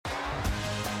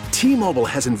T-Mobile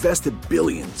has invested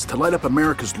billions to light up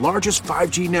America's largest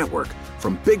 5G network,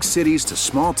 from big cities to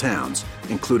small towns,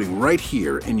 including right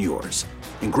here in yours.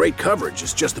 And great coverage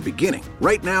is just the beginning.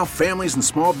 Right now, families and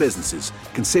small businesses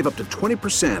can save up to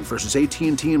 20% versus AT&T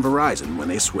and Verizon when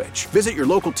they switch. Visit your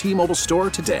local T-Mobile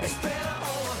store today.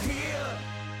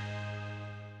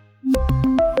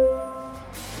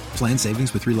 Plan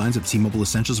savings with 3 lines of T-Mobile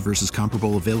Essentials versus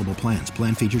comparable available plans.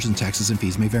 Plan features and taxes and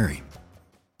fees may vary.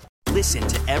 Listen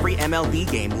to every MLB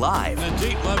game live. In the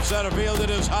deep left center field, it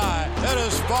is high, it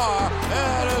is far,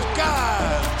 it is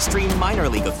gone. Stream minor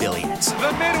league affiliates.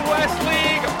 The Midwest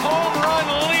League home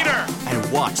run leader.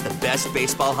 And watch the best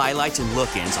baseball highlights and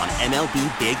look-ins on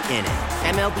MLB Big Inning.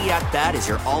 MLB At Bat is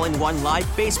your all-in-one live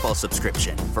baseball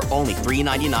subscription for only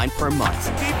 $3.99 per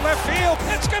month. Deep left field,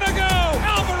 it's gonna go.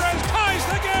 Alvarez ties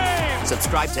the game.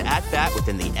 Subscribe to At Bat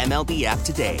within the MLB app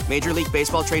today. Major League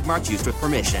Baseball trademarks used with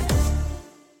permission.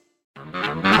 All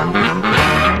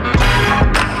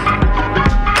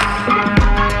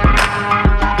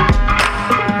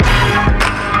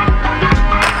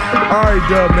right,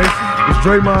 Dub Nation, it's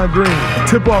Draymond Green.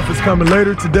 Tip-off is coming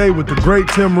later today with the great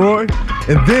Tim Roy,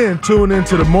 and then tune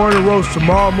into the Morning Roast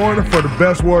tomorrow morning for the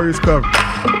best Warriors coverage.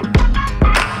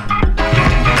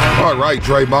 All right,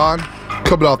 Draymond,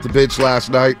 coming off the bench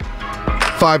last night,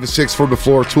 5 of 6 from the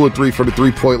floor, 2 of 3 from the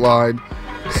three-point line.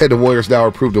 And the Warriors now are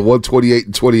improved to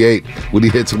 128-28 when he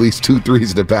hits at least 2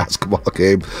 threes in the basketball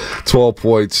game. 12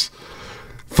 points,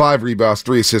 5 rebounds,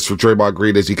 3 assists for Draymond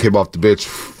Green as he came off the bench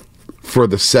for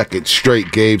the second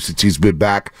straight game since he's been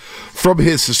back from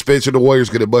his suspension. The Warriors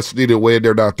get a much-needed win.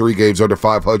 They're now 3 games under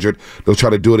 500. They'll try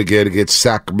to do it again against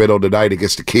Sacramento tonight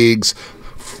against the Kings.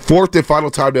 4th and final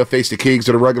time they'll face the Kings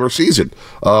in the regular season.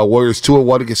 Warriors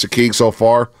 2-1 against the Kings so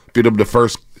far. Beat them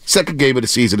the second game of the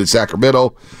season in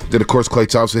Sacramento. Then, of course, Klay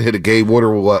Thompson hit a game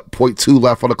winner with 0.2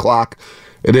 left on the clock.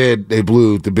 And then they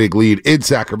blew the big lead in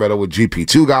Sacramento when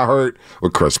GP2 got hurt,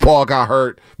 when Chris Paul got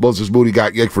hurt. Moses Moody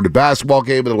got yanked from the basketball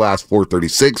game in the last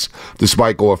 4:36,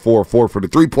 despite going 4-4 for the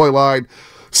three-point line.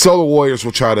 So the Warriors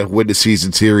will try to win the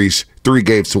season series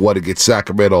 3-1 against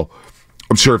Sacramento.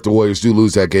 I'm sure if the Warriors do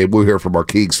lose that game, we'll hear from our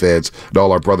Kings fans and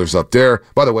all our brothers up there.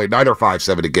 By the way, 9 or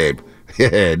 5-7 a game.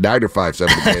 Yeah, 9 or 5-7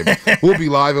 a game. We'll be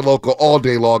live and local all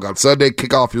day long on Sunday.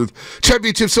 Kick off your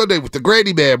Championship Sunday with the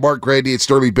Grandy Man, Mark Grandy and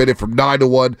Sterling Bennett from 9 to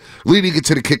 1. Leading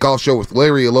into the kickoff show with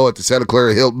Larry Aloe at the Santa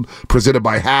Clara Hilton, presented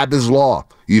by Hab's Law.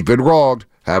 You've been wronged.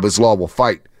 Hab's Law will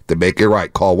fight to make it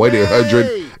right. Call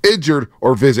 1-800-INJURED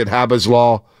or visit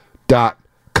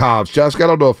habslaw.com. Jessica, I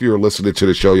don't know if you were listening to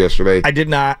the show yesterday. I did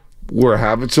not. We're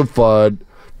having some fun.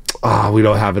 We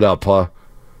don't have it up, huh?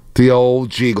 The old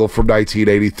jingle from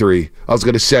 1983. I was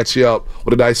going to set you up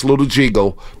with a nice little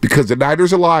jingle because the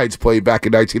Niners and Lions played back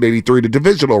in 1983, the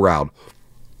divisional round.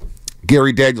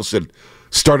 Gary Danielson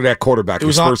started at quarterback,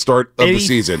 his first start of the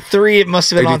season. 83, it must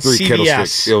have been on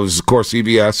CBS. It was, of course,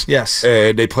 CBS. Yes.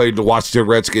 And they played the Washington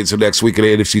Redskins the next week in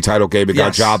the NFC title game and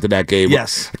got jobbed in that game.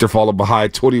 Yes. After falling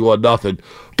behind 21-0.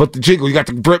 But the jingle, you got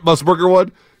the Brent Musburger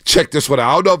one? Check this one out.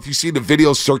 I don't know if you've seen the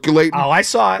video circulating. Oh, I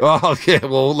saw it. Oh, yeah.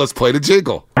 Well, let's play the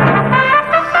jingle.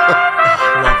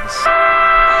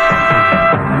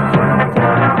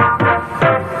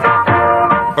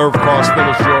 Irv Cross,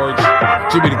 Phyllis George,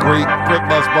 Jimmy the Greek, Brent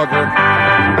Musburger.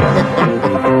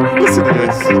 Listen to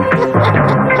this.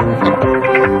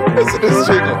 Listen to this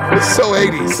jingle. It's so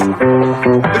 80s.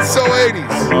 It's so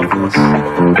 80s.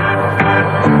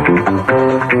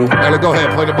 All right, go ahead.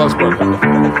 Play the Musburger.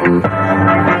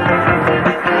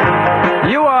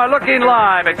 You are looking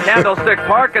live at Candlestick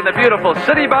Park in the beautiful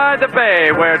city by the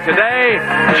bay, where today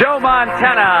Joe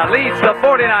Montana leads the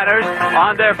 49ers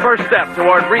on their first step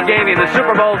toward regaining the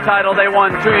Super Bowl title they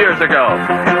won 2 years ago.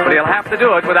 But he'll have to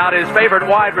do it without his favorite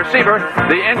wide receiver,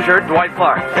 the injured Dwight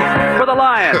Clark. For the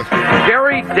Lions,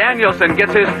 Gary Danielson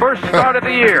gets his first start of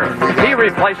the year. He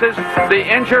replaces the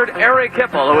injured Eric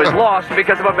Hipple, who is lost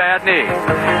because of a bad knee.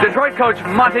 Detroit coach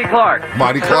Monty Clark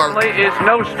certainly is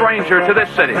no stranger to this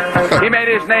city. He made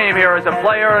his name here as a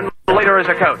player and later as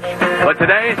a coach. But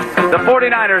today, the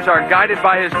 49ers are guided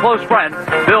by his close friend,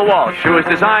 Bill Walsh, who has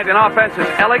designed an offense as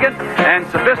elegant and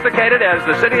sophisticated as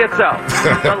the city itself.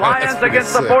 The Lions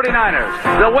against the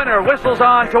 49ers. The winner whistles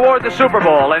on toward the Super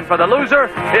Bowl, and for the loser,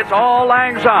 it's all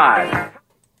lang syne.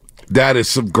 That is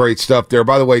some great stuff there.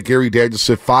 By the way, Gary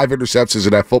Danielson, 5 interceptions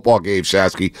in that football game,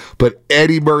 Shasky. But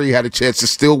Eddie Murray had a chance to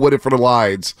still win it for the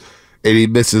Lions, and he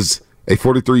misses a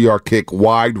 43-yard kick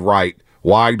wide right.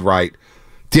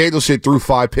 Danielson threw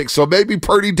 5 picks, so maybe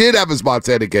Purdy did have his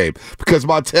Montana game because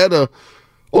Montana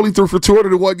only threw for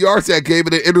 201 yards that game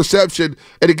and an interception.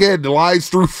 And again, the Lions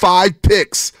threw 5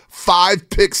 picks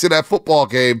in that football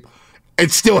game.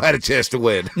 and still had a chance to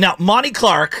win. Now, Monty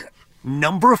Clark.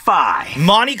 Number 5.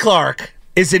 Monty Clark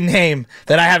is a name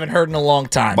that I haven't heard in a long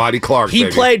time. Monty Clark, He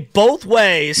baby. played both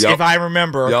ways, if I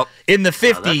remember, in the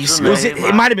 50s.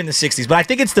 It might have been the 60s, but I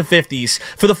think it's the 50s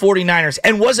for the 49ers,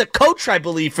 and was a coach, I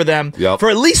believe, for them for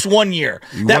at least 1 year.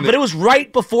 But it was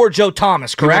right before Joe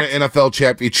Thomas, correct? He won an NFL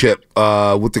championship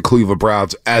with the Cleveland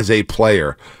Browns as a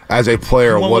player.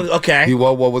 He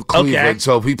won one with Cleveland. Okay.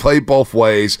 So he played both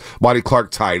ways. Monty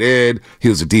Clark tight end. He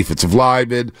was a defensive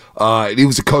lineman. And he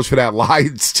was a coach for that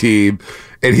Lions team.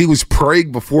 And he was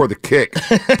praying before the kick.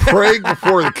 And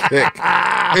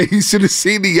you should have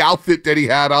seen the outfit that he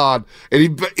had on.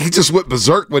 And he just went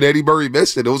berserk when Eddie Murray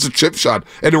missed it. It was a chip shot.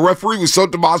 And the referee was so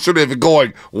demonstrative and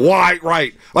going, wide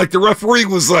right. Like the referee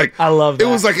was like, I love that. It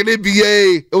was like an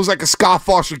NBA. It was like a Scott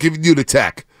Foster giving you the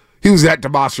tech. He was that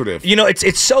demonstrative. You know,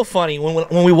 it's so funny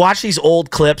when we watch these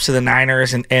old clips of the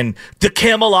Niners and the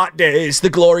Camelot days, the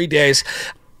glory days.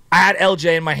 I had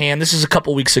LJ in my hand. This was a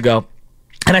couple weeks ago.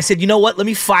 And I said, you know what? Let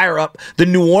me fire up the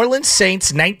New Orleans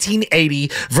Saints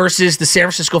 1980 versus the San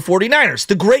Francisco 49ers.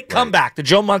 The great comeback, the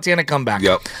Joe Montana comeback.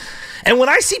 Yep. And when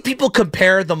I see people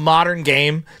compare the modern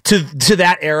game to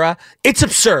that era, it's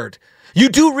absurd. You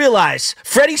do realize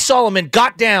Freddie Solomon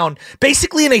got down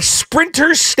basically in a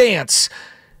sprinter's stance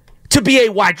to be a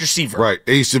wide receiver. Right.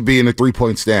 They used to be in a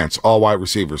three-point stance, all wide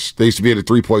receivers. They used to be in a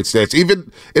three-point stance.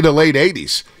 Even in the late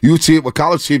 80s, you would see it with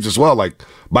college teams as well, like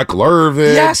Michael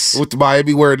Irvin with the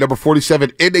Miami wearing number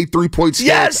 47 in a three-point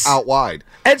stance out wide.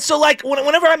 And so, like,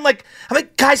 whenever I'm like,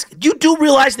 guys, you do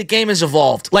realize the game has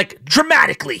evolved, like,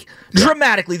 dramatically.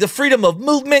 Dramatically. The freedom of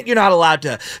movement, you're not allowed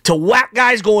to whack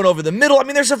guys going over the middle. I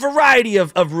mean, there's a variety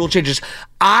of rule changes.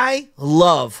 I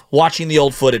love watching the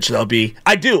old footage, though, B.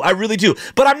 I do. I really do.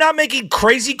 But I'm not making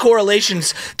crazy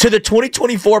correlations to the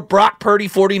 2024 Brock Purdy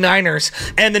 49ers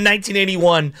and the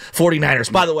 1981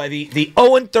 49ers. By the way, the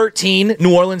 0-13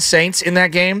 New Orleans Saints in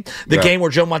that game, the game where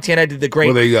Joe Montana did the great...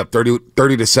 Were they up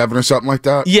 30-7 or something like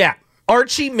that? Yeah.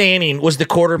 Archie Manning was the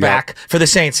quarterback for the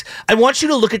Saints. I want you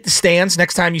to look at the stands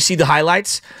next time you see the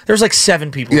highlights. There's like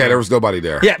 7 people there. There was nobody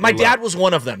there. Yeah, my dad was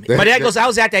one of them. My dad goes, I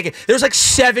was at that game. There was like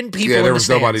 7 people in the stands. Yeah, there was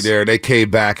nobody there. They came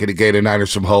back and it gave the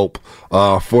Niners some hope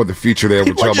for the future there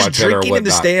with Joe Montana and whatnot. Drinking in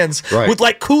the stands with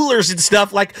like coolers and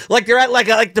stuff, like they're at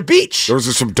like the beach. There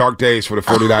was some dark days for the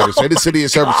 49ers. In the city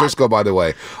of San Francisco, by the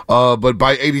way. But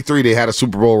by 83, they had a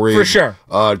Super Bowl ring. For sure.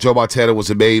 Joe Montana was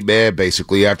a made man,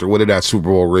 basically, after winning that Super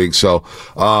Bowl ring. So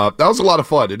that was a lot of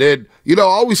fun. And then, I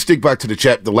always think back to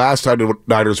the last time the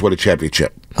Niners won a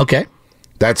championship. Okay.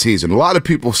 That season. A lot of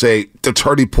people say the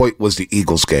turning point was the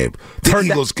Eagles game.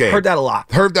 Game. Heard that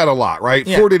a lot. Right?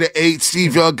 Yeah. 40-8,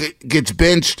 Steve Young gets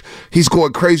benched. He's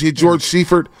going crazy at George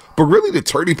Seifert. But really the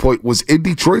turning point was in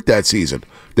Detroit that season.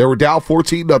 They were down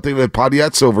 14-0 at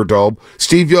Pontiac Silverdome.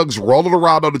 Steve Young's rolling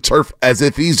around on the turf as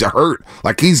if he's hurt,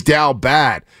 like he's down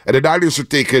bad. And the Niners are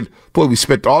thinking, boy, we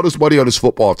spent all this money on this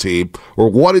football team. We're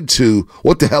 1-2.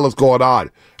 What the hell is going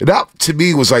on? And that, to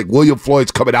me, was like William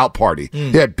Floyd's coming out party.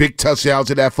 He had big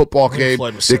touchdowns in that football game.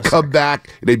 They come back,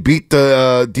 and they beat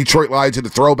the Detroit Lions in the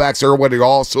throwbacks. They were wearing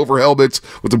all silver helmets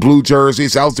with the blue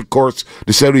jerseys. That was, of course,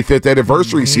 the 75th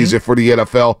anniversary season for the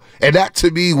NFL. And that,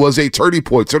 to me, was a turning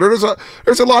point. So there's a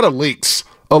lot of leaks.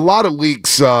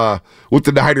 With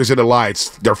the Niners and the Lions.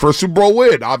 Their first Super Bowl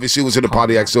win, obviously, was in the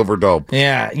Pontiac Silverdome.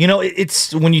 Yeah,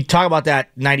 it's when you talk about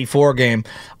that 94 game,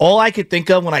 all I could think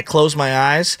of when I close my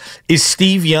eyes is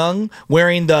Steve Young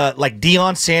wearing the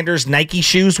Deion Sanders Nike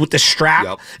shoes with the strap.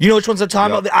 Yep. You know which ones I'm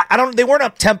talking about? They weren't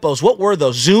up tempos. What were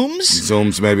those? Zooms?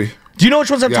 Zooms, maybe. Do you know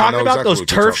which ones I'm talking about? Exactly those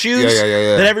turf shoes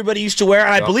that everybody used to wear?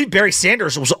 And I believe Barry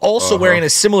Sanders was also wearing a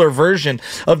similar version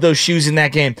of those shoes in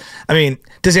that game. I mean,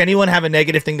 does anyone have a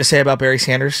negative thing to say about Barry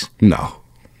Sanders? No.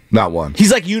 Not one.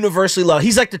 He's like universally loved.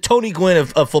 He's like the Tony Gwynn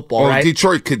of football, right?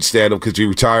 Detroit couldn't stand him because he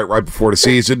retired right before the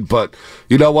season. But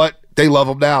you know what? They love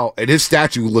him now. And his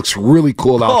statue looks really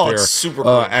cool out there super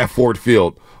cool. At Ford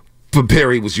Field. But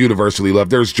Barry was universally loved.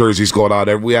 There's jerseys going on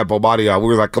there. We had Bomani on. We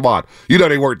were like, come on.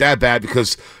 They weren't that bad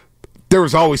because there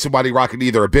was always somebody rocking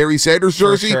either a Barry Sanders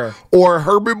jersey or a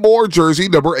Herman Moore jersey,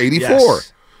 number 84.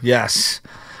 Yes.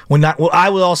 I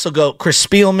would also go Chris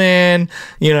Spielman,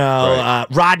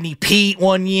 Rodney Peete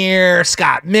one year,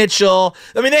 Scott Mitchell.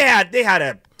 I mean, they had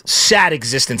a sad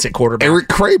existence at quarterback. Eric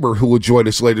Kramer, who will join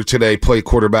us later today, played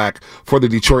quarterback for the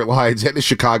Detroit Lions and the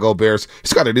Chicago Bears.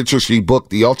 He's got an interesting book,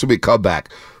 The Ultimate Comeback,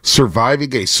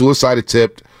 Surviving a Suicide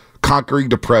Attempt, Conquering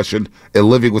Depression, and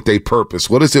Living with a Purpose.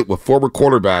 What is it with former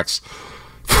quarterbacks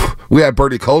We had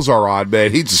Bernie Kosar on,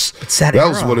 man. He just that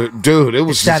was what it, dude. It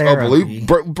was just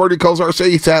unbelievable. Bernie Kosar say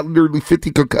he's had nearly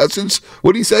 50 concussions.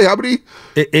 What did he say? How many?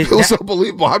 It was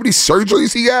unbelievable. How many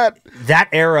surgeries he had? That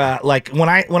era, like when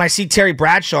I see Terry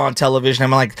Bradshaw on television,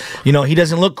 I'm like, he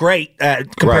doesn't look great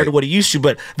compared to what he used to.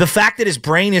 But the fact that his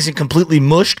brain isn't completely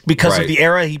mushed because of the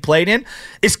era he played in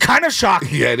is kind of shocking.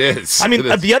 Yeah, it is. I mean,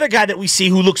 the other guy that we see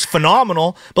who looks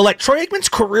phenomenal, but like Troy Aikman's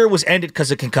career was ended because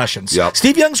of concussions. Yep.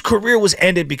 Steve Young's career was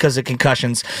ended because of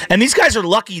concussions. And these guys are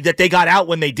lucky that they got out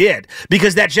when they did,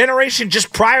 because that generation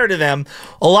just prior to them,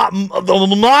 a lot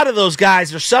of those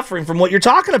guys are suffering from what you're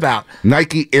talking about.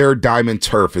 Nike Air Diamond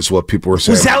Turf is what people were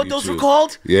saying. Was that what those were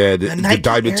called? Yeah, the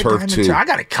Diamond Turf too. I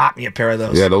gotta cop me a pair of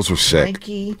those. Yeah, those were sick.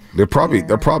 Nike. They're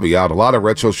probably out. A lot of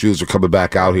retro shoes are coming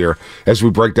back out here as we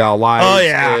break down Lions. Oh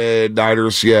yeah, and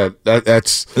Niners. Yeah,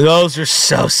 that's those are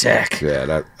so sick.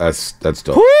 Yeah, that's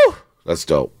dope. Woo! That's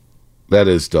dope. That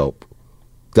is dope.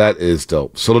 That is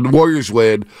dope. So the Warriors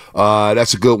win.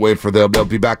 That's a good win for them. They'll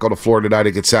be back on the floor tonight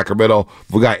against Sacramento.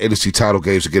 We got NFC title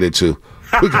games to get into.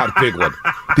 We got a big one.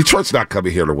 Detroit's not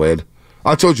coming here to win.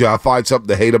 I told you I find something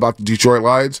to hate about the Detroit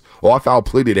Lions. Well, I found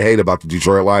plenty to hate about the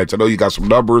Detroit Lions. I know you got some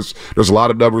numbers. There's a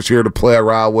lot of numbers here to play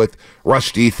around with.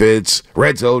 Rush defense,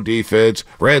 red zone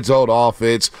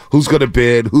offense, who's going to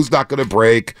bid, who's not going to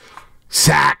break,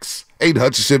 sacks. Aiden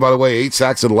Hutchinson, by the way, 8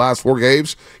 sacks in the last 4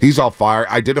 games. He's on fire.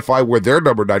 Identify where their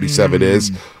number 97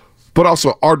 is, but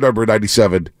also our number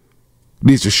 97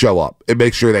 needs to show up and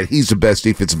make sure that he's the best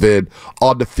defensive end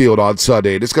on the field on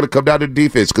Sunday. And it's going to come down to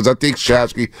defense, because I think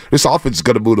Shasky, this offense is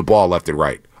going to move the ball left and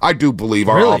right. I do believe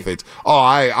our offense. Oh,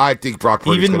 I think Brock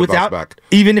Purdy's going to bounce back.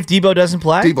 Even if Debo doesn't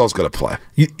play? Debo's going to play.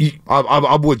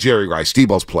 I'm with Jerry Rice.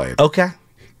 Debo's playing. Okay.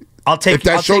 If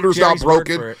that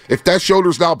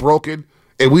shoulder's not broken,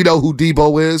 and we know who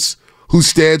Debo is, who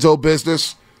stands on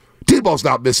business, Debo's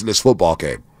not missing this football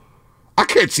game. I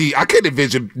can't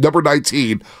envision number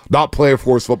 19 not playing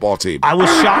for his football team. I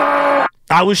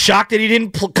was shocked that he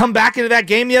didn't come back into that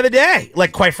game the other day.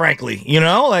 Like, quite frankly,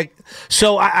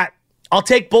 so I'll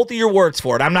take both of your words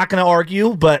for it. I'm not going to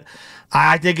argue, but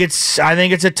I think it's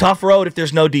a tough road if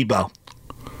there's no Debo.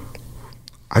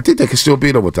 I think they can still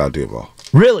beat him without Debo.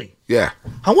 Really? Yeah.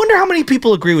 I wonder how many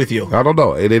people agree with you. I don't know.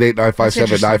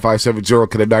 888-957-9570.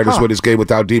 Can the Niners win this game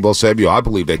without Debo Samuel? I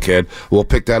believe they can. We'll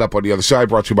pick that up on the other side.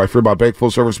 Brought to you by Fremont Bank.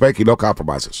 Full service banking. No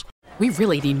compromises. We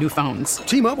really need new phones.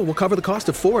 T-Mobile will cover the cost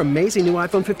of 4 amazing new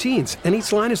iPhone 15s, and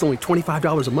each line is only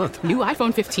 $25 a month. New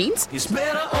iPhone 15s? It's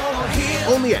better over here.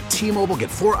 Only at T-Mobile, get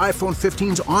 4 iPhone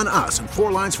 15s on us and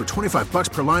 4 lines for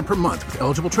 $25 per line per month with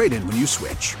eligible trade-in when you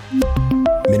switch.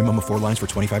 Minimum of 4 lines for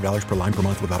 $25 per line per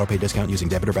month with autopay discount using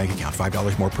debit or bank account.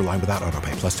 $5 more per line without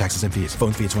autopay, plus taxes and fees.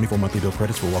 Phone fee at 24 monthly bill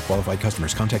credits for well-qualified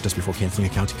customers. Contact us before canceling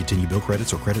account to continue bill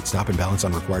credits or credit stop and balance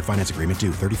on required finance agreement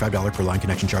due. $35 per line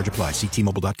connection charge applies. See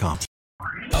T-Mobile.com.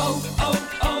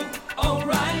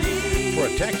 O'Reilly.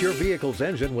 Protect your vehicle's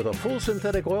engine with a full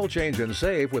synthetic oil change and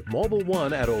save with Mobile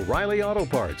One at O'Reilly Auto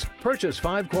Parts. Purchase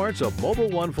 5 quarts of Mobile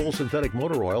One full synthetic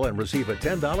motor oil and receive a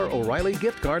 $10 O'Reilly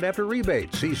gift card after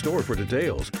rebate. See store for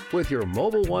details. With your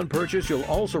Mobile One purchase, you'll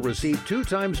also receive 2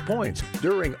 times points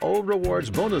during O Rewards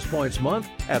Bonus Points Month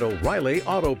at O'Reilly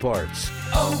Auto Parts.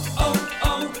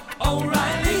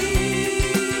 O'Reilly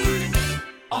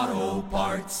Auto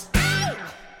Parts.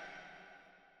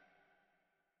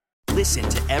 Listen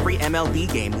to every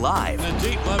MLB game live. In the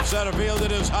deep left center field,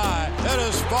 it is high, it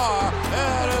is far,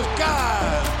 it is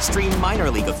gone. Stream minor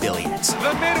league affiliates.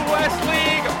 The Midwest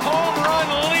League home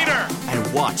run leader.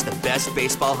 And watch the best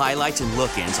baseball highlights and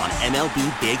look-ins on MLB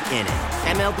Big Inning.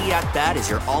 MLB At Bat is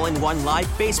your all-in-one live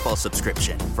baseball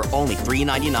subscription for only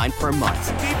 $3.99 per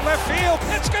month. Deep left field,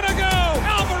 it's gonna go.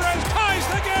 Alvarez ties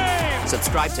the game.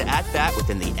 Subscribe to At Bat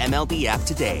within the MLB app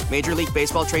today. Major League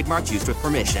Baseball trademarks used with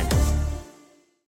permission.